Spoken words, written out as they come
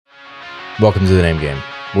Welcome to the Name Game.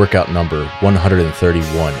 Workout number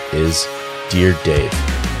 131 is Dear Dave.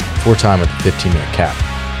 4-time with a 15-minute cap.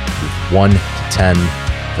 Move 1 to 10,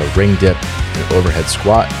 the ring dip, and overhead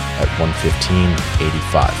squat at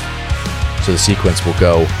 115.85. So the sequence will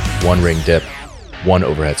go 1 ring dip, 1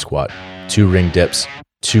 overhead squat, 2 ring dips,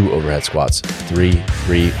 2 overhead squats, 3,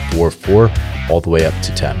 3, 4, 4, all the way up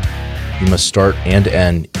to 10. You must start and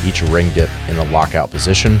end each ring dip in a lockout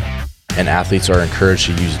position, and athletes are encouraged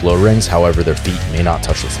to use low rings, however their feet may not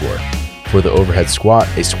touch the floor. For the overhead squat,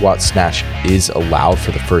 a squat snatch is allowed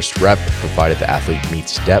for the first rep, provided the athlete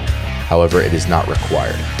meets depth, however it is not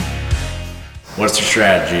required. What's your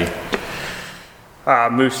strategy?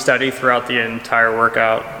 Move steady throughout the entire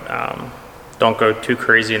workout. Don't go too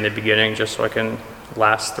crazy in the beginning just so I can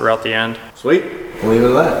last throughout the end. Sweet, we'll leave it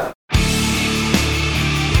at that.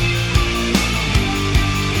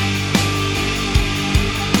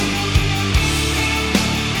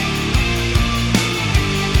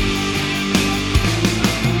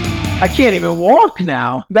 I can't even walk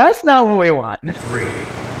now. That's not what we want. 3, 2, 1,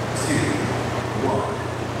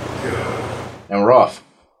 go. And we're off.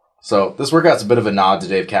 So this workout's a bit of a nod to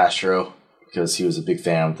Dave Castro because he was a big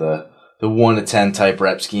fan of the 1 to 10 type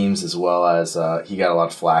rep schemes, as well as he got a lot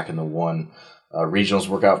of flack in the one regionals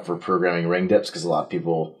workout for programming ring dips because a lot of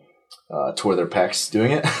people tore their pecs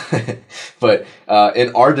doing it. But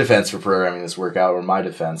in our defense for programming this workout, or my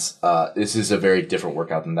defense, this is a very different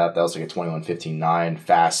workout than that. That was like a 21:15:9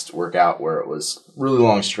 fast workout where it was really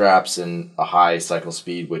long straps and a high cycle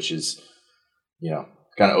speed, which is,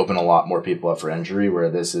 kind of open a lot more people up for injury,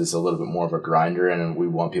 where this is a little bit more of a grinder, and we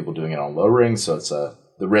want people doing it on low rings, so it's the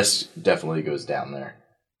risk definitely goes down there.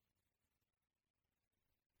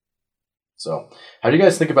 So how do you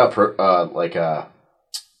guys think about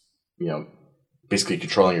basically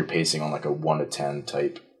controlling your pacing on like a 1 to 10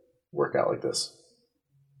 type workout like this?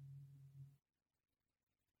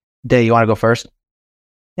 Day, you want to go first?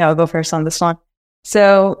 Yeah, I'll go first on this one.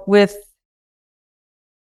 So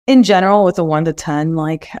in general, with a 1 to 10,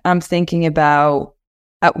 I'm thinking about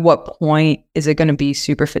at what point is it going to be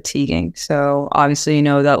super fatiguing? So obviously,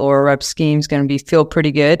 that lower rep scheme is going to feel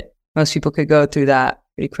pretty good. Most people could go through that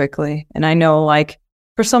pretty quickly. And I know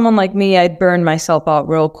for someone like me, I'd burn myself out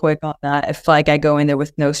real quick on that if I go in there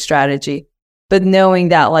with no strategy. But knowing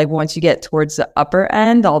that once you get towards the upper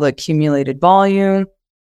end, all the accumulated volume,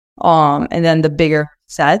 and then the bigger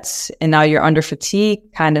sets, and now you're under fatigue,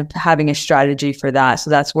 kind of having a strategy for that. So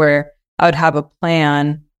that's where I would have a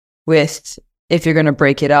plan with, if you're going to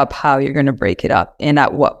break it up, how you're going to break it up and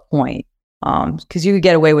at what point. Because you could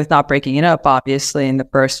get away with not breaking it up, obviously, in the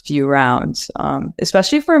first few rounds,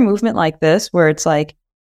 especially for a movement like this, where it's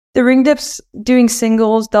the ring dips, doing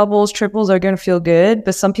singles, doubles, triples are going to feel good,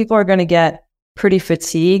 but some people are going to get pretty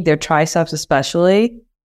fatigued, their triceps especially,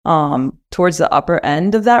 towards the upper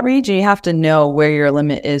end of that region. You have to know where your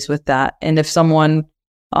limit is with that. And if someone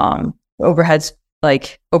overhead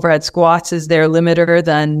squats is their limiter,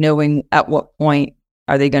 then knowing at what point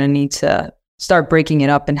are they going to need to start breaking it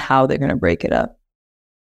up and how they're going to break it up.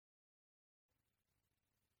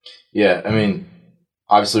 Yeah,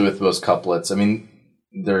 obviously with those couplets,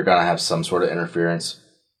 they're going to have some sort of interference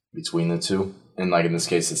between the two. And in this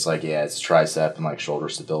case, it's it's tricep and shoulder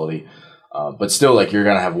stability. But still, you're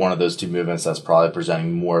going to have one of those two movements that's probably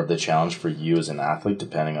presenting more of the challenge for you as an athlete,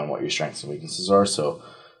 depending on what your strengths and weaknesses are. So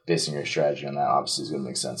basing your strategy on that obviously is going to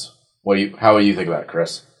make sense. How do you think about it,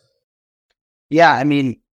 Chris? Yeah,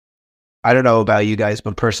 I don't know about you guys,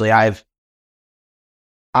 but personally,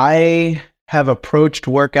 I have approached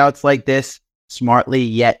workouts like this smartly,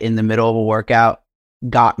 yet in the middle of a workout,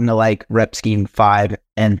 gotten to rep scheme 5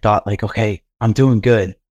 and thought okay, I'm doing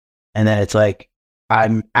good. And then it's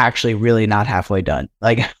I'm actually really not halfway done.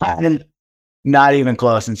 I'm not even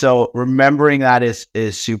close. And so remembering that is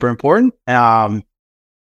super important. And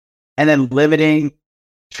then limiting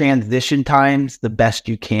transition times the best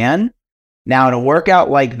you can. Now, in a workout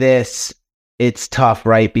like this, it's tough,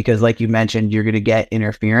 right? Because like you mentioned, you're going to get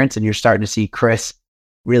interference, and you're starting to see Chris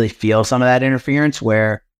really feel some of that interference,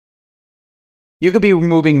 where you could be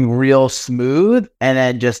moving real smooth and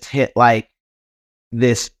then just hit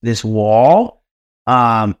this wall.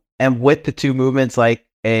 And with the two movements,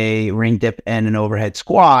 a ring dip and an overhead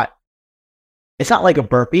squat, it's not like a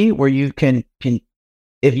burpee where you can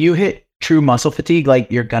if you hit true muscle fatigue,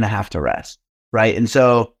 you're going to have to rest, right? And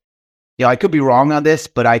so, I could be wrong on this,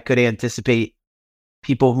 but I could anticipate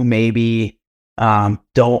people who maybe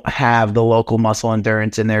don't have the local muscle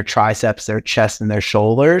endurance in their triceps, their chest, and their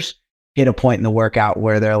shoulders hit a point in the workout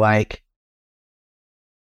where they're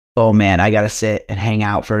oh man, I got to sit and hang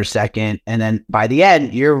out for a second. And then by the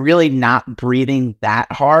end, you're really not breathing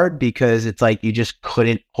that hard because it's like you just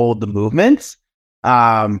couldn't hold the movements.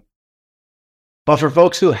 But for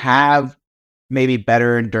folks who have maybe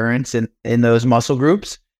better endurance in those muscle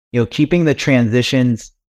groups, keeping the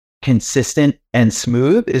transitions consistent and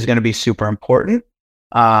smooth is going to be super important.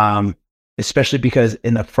 Especially because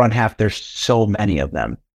in the front half, there's so many of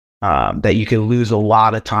them that you can lose a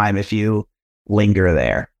lot of time if you linger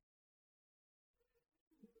there.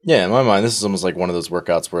 Yeah, in my mind, this is almost like one of those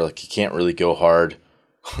workouts where like you can't really go hard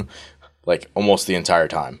like almost the entire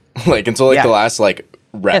time. Like until like the last like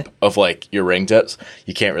rep of like your ring dips,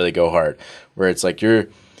 you can't really go hard. Where it's like you're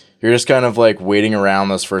just kind of like waiting around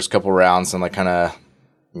those first couple rounds and like kind of,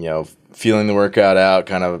 feeling the workout out,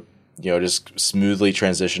 kind of, just smoothly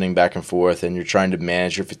transitioning back and forth, and you're trying to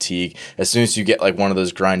manage your fatigue. As soon as you get like one of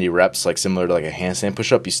those grindy reps, like similar to like a handstand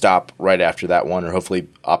push-up, you stop right after that one, or hopefully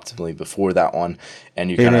optimally before that one, and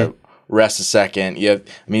you kind of rest a second. You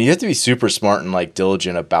have to be super smart and like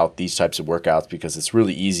diligent about these types of workouts because it's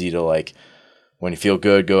really easy to like, when you feel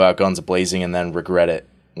good, go out guns blazing, and then regret it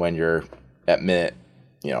when you're at minute,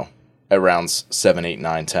 at rounds 7, 8,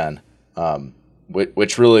 9, 10,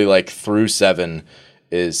 which really like through 7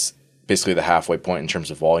 is basically the halfway point in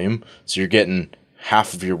terms of volume. So you're getting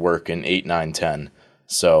half of your work in 8, 9, 10.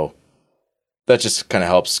 So that just kind of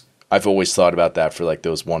helps. I've always thought about that for like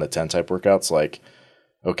those 1 to 10 type workouts. Like,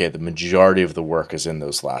 okay, the majority of the work is in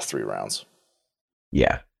those last 3 rounds.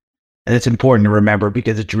 Yeah. And it's important to remember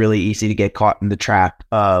because it's really easy to get caught in the trap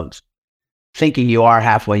of thinking you are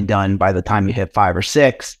halfway done by the time you hit 5 or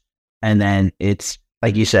 6. And then it's,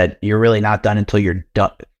 like you said, you're really not done until you're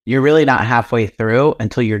done. You're really not halfway through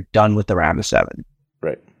until you're done with the round of 7.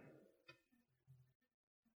 Right.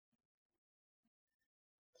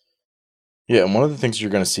 Yeah, and one of the things you're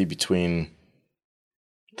going to see between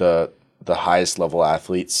the highest level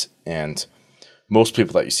athletes and most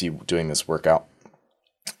people that you see doing this workout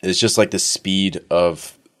is just like the speed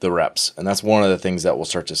of the reps. And that's one of the things that will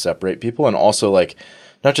start to separate people, and also like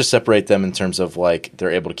not just separate them in terms of like they're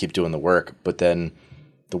able to keep doing the work, but then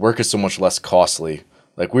the work is so much less costly.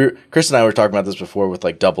 Like Chris and I were talking about this before with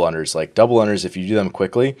like double unders. Like double unders, if you do them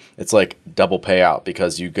quickly, it's like double payout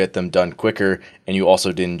because you get them done quicker and you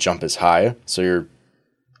also didn't jump as high, so you're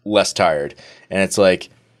less tired. And it's like,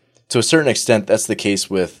 to a certain extent, that's the case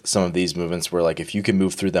with some of these movements where like if you can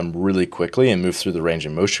move through them really quickly and move through the range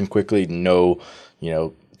of motion quickly, no,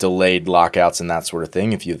 delayed lockouts and that sort of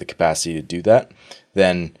thing, if you have the capacity to do that,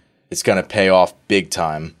 then it's going to pay off big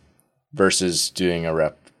time versus doing a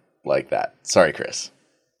rep like that. Sorry, Chris.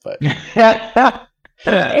 But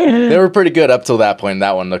they were pretty good up till that point.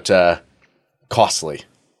 That one looked costly.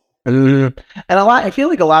 And I feel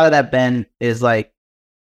like a lot of that, Ben, is like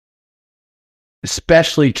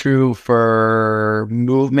especially true for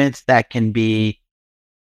movements that can be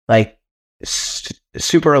like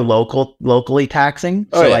super locally taxing.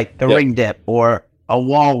 So like the ring dip or a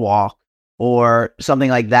wall walk or something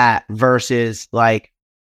like that versus like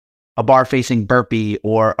a bar facing burpee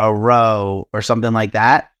or a row or something like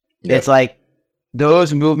that. Yep. It's like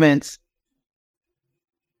those movements,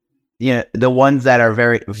 the ones that are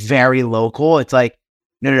very, very local, it's like,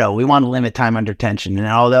 no, we want to limit time under tension. And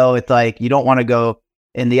although it's like, you don't want to go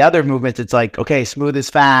in the other movements, it's like, okay, smooth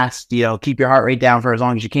is fast, keep your heart rate down for as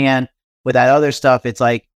long as you can. With that other stuff, it's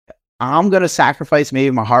like, I'm going to sacrifice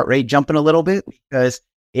maybe my heart rate jumping a little bit because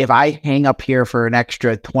if I hang up here for an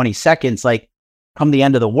extra 20 seconds, like come the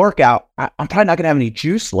end of the workout, I'm probably not going to have any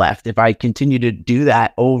juice left if I continue to do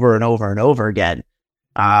that over and over and over again.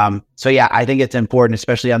 So yeah, I think it's important,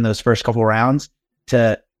 especially on those first couple rounds,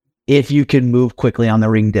 to, if you can move quickly on the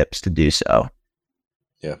ring dips, to do so.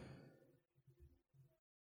 Yeah.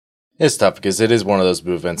 It's tough because it is one of those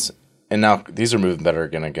movements, and now these are moving better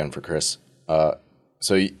again for Chris.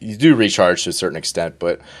 So you do recharge to a certain extent,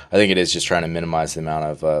 but I think it is just trying to minimize the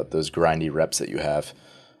amount of those grindy reps that you have.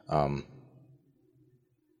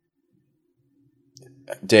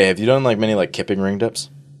 Dave, have you done like many like kipping ring dips?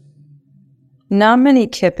 Not many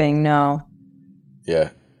kipping, no. Yeah,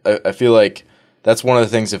 I feel like that's one of the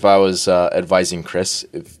things if I was advising Chris,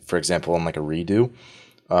 for example, on like a redo,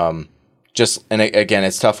 and again,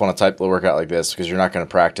 it's tough on a type of workout like this because you're not going to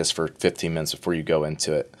practice for 15 minutes before you go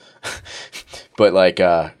into it. But like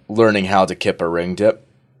learning how to kip a ring dip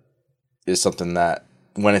is something that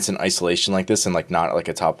when it's in isolation like this and like not like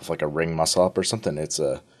a top of like a ring muscle up or something, it's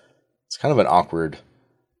kind of an awkward.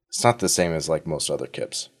 It's not the same as like most other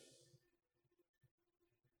kips.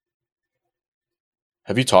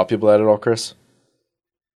 Have you taught people that at all, Chris?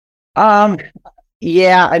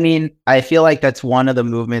 Yeah, I mean, I feel like that's one of the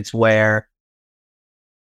movements where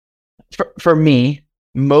for me,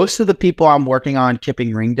 most of the people I'm working on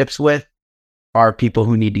kipping ring dips with are people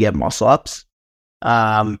who need to get muscle ups.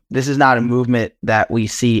 This is not a movement that we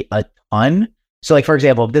see a ton. So, like, for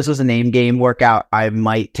example, if this was a name game workout,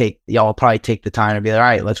 y'all probably take the time to be like, all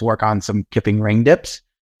right, let's work on some kipping ring dips.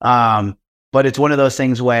 But it's one of those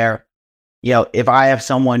things where, if I have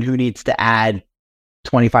someone who needs to add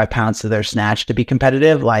 25 pounds to their snatch to be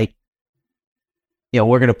competitive, like,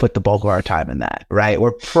 we're going to put the bulk of our time in that, right?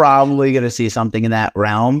 We're probably going to see something in that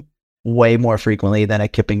realm way more frequently than a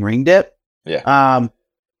kipping ring dip. Yeah.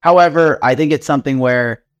 However, I think it's something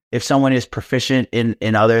where if someone is proficient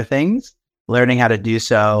in other things, learning how to do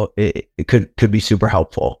so, it could be super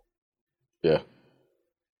helpful. Yeah.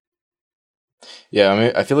 Yeah, I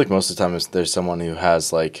mean, I feel like most of the time there's someone who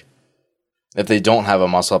has, like, if they don't have a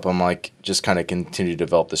muscle up, I'm like, just kind of continue to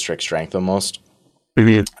develop the strict strength almost.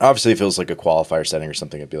 Mm-hmm. Obviously, if it was like a qualifier setting or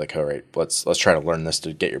something, it'd be like, all right, let's try to learn this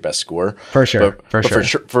to get your best score. For sure.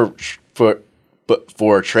 But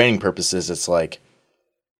for training purposes, it's like,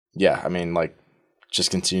 yeah, I mean, like,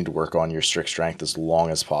 just continue to work on your strict strength as long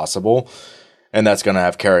as possible. And that's going to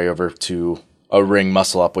have carryover to a ring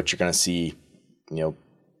muscle up, which you're going to see,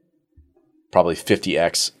 probably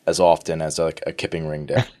 50x as often as like a kipping ring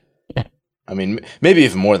dip. I mean, maybe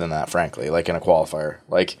even more than that, frankly, like in a qualifier.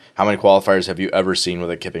 Like, how many qualifiers have you ever seen with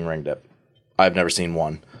a kipping ring dip? I've never seen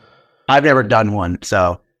one. I've never done one,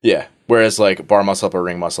 so. Yeah. Whereas, like, bar muscle up or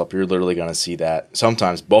ring muscle up, you're literally going to see that.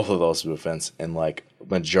 Sometimes both of those movements in, like,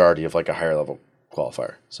 majority of, like, a higher level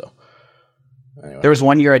qualifier. So, anyway. There was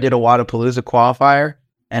one year I did a Wodapalooza qualifier,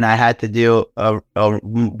 and I had to do a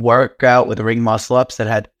workout with ring muscle ups that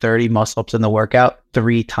had 30 muscle ups in the workout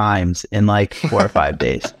 3 times in, like, 4 or 5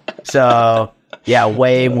 days. So, yeah,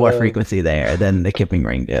 way more frequency there than the kipping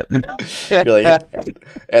ring dip. Really?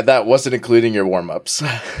 And that wasn't including your warm-ups.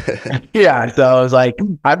 Yeah, so I was like,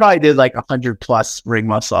 I probably did like 100 plus ring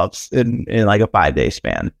muscle ups in like a 5-day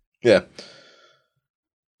span. Yeah.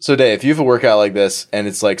 So, Dave, if you have a workout like this and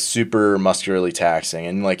it's like super muscularly taxing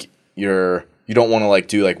and like you don't want to like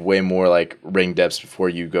do like way more like ring dips before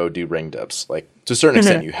you go do ring dips. Like, to a certain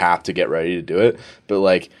extent, you have to get ready to do it, but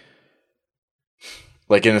like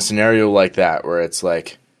in a scenario like that where it's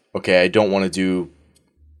like, okay, I don't want to do,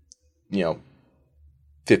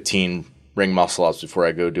 15 ring muscle ups before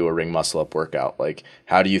I go do a ring muscle up workout. Like,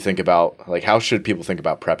 how do you think about, like, how should people think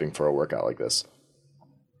about prepping for a workout like this?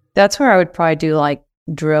 That's where I would probably do like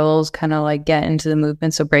drills, kind of like get into the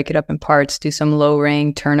movement. So break it up in parts, do some low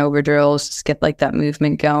ring turnover drills, just get like that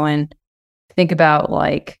movement going. Think about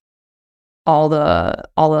like all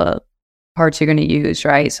the parts you're going to use,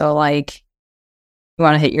 right? So like, you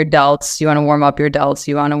want to hit your delts, you want to warm up your delts,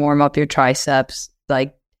 you want to warm up your triceps.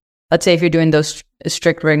 Like, let's say if you're doing those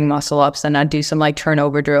strict ring muscle ups, then I'd do some like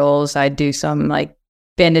turnover drills. I'd do some like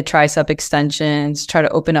banded tricep extensions, try to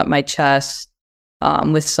open up my chest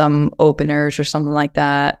with some openers or something like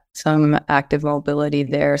that, some active mobility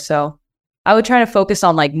there. So I would try to focus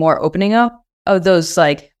on like more opening up of those,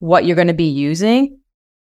 like what you're going to be using,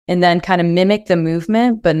 and then kind of mimic the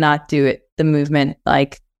movement, but not do the movement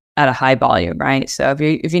like at a high volume, right? So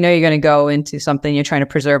if you know you're going to go into something, you're trying to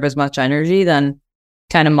preserve as much energy, then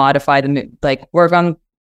kind of modify like work on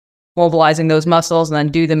mobilizing those muscles and then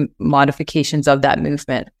do the modifications of that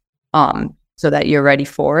movement so that you're ready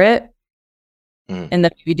for it. And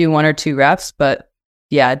then maybe do 1 or 2 reps, but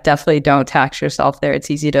yeah, definitely don't tax yourself there. It's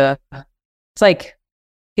like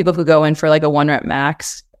people who go in for like a 1 rep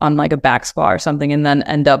max on like a back squat or something and then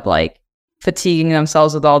end up like fatiguing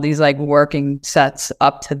themselves with all these like working sets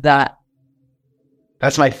up to that.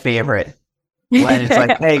 That's my favorite. When it's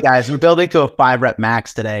like, hey guys, we're building to a 5 rep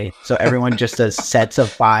max today. So everyone just does sets of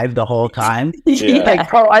 5 the whole time. Yeah. Like,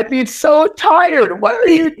 bro, I'd be so tired. What are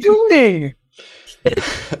you doing?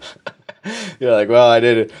 You're like, well, I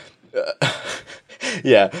did it.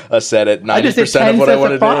 Yeah, I said it 90% of what I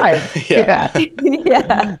wanted to do.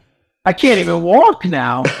 Yeah. I can't even walk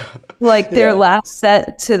now. Like their last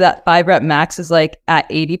set to that 5 rep max is like at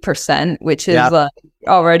 80%, which is like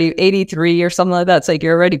already 83 or something like that. It's like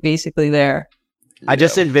you're already basically there. I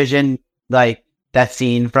just envision like that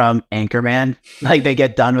scene from Anchorman. Like they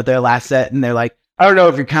get done with their last set and they're like, I don't know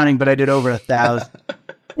if you're counting, but I did over 1,000.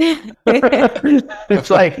 It's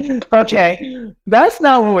like, okay, that's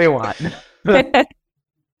not what we want.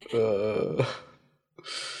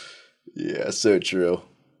 Yeah, so true.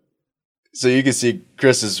 So you can see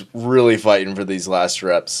Chris is really fighting for these last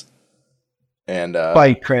reps. And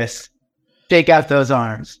fight, Chris. Shake out those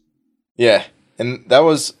arms. Yeah. And that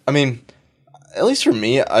was, I mean, at least for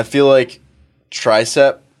me, I feel like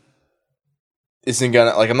tricep isn't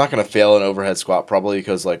gonna, like, I'm not gonna fail an overhead squat probably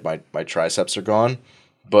because like my triceps are gone.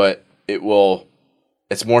 But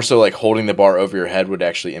it's more so like holding the bar over your head would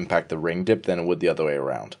actually impact the ring dip than it would the other way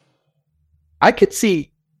around. I could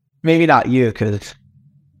see, maybe not you, because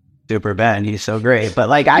Super Ben, he's so great, but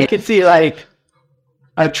like I could see like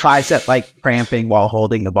a tricep like cramping while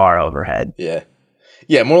holding the bar overhead. Yeah.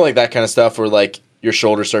 Yeah, more like that kind of stuff where like your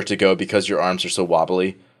shoulders start to go because your arms are so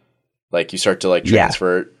wobbly. Like you start to like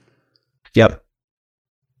transfer it. Yep.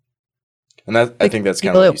 And that I think that's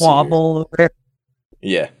kind of Feel what you it wobble.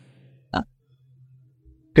 Yeah.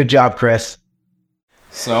 Good job, Chris.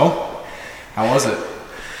 So, how was it?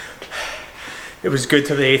 It was good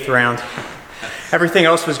to the 8th round. Everything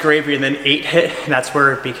else was gravy, and then 8 hit, and that's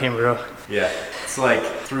where it became real. Yeah. It's like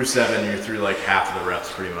through 7, you're through like half of the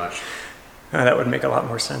reps pretty much. That would make a lot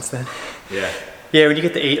more sense then. Yeah. Yeah, when you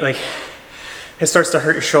get to 8, like, it starts to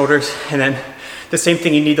hurt your shoulders, and then the same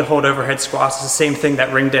thing you need to hold overhead squats is the same thing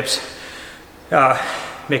that ring dips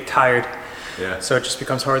make tired. Yeah. So it just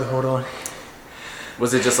becomes hard to hold on.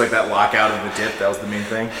 Was it just like that lockout of the dip? That was the main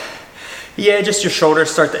thing? Yeah, just your shoulders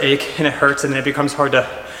start to ache, and it hurts, and then it becomes hard to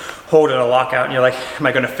hold it a lockout, and you're like, am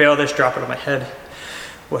I going to fail this, drop it on my head?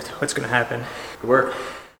 What's going to happen? Good work.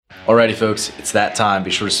 Alrighty, folks, it's that time. Be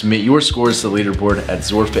sure to submit your scores to the leaderboard at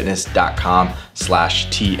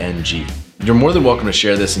zorfitness.com/TNG. You're more than welcome to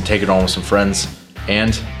share this and take it on with some friends,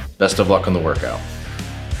 and best of luck on the workout.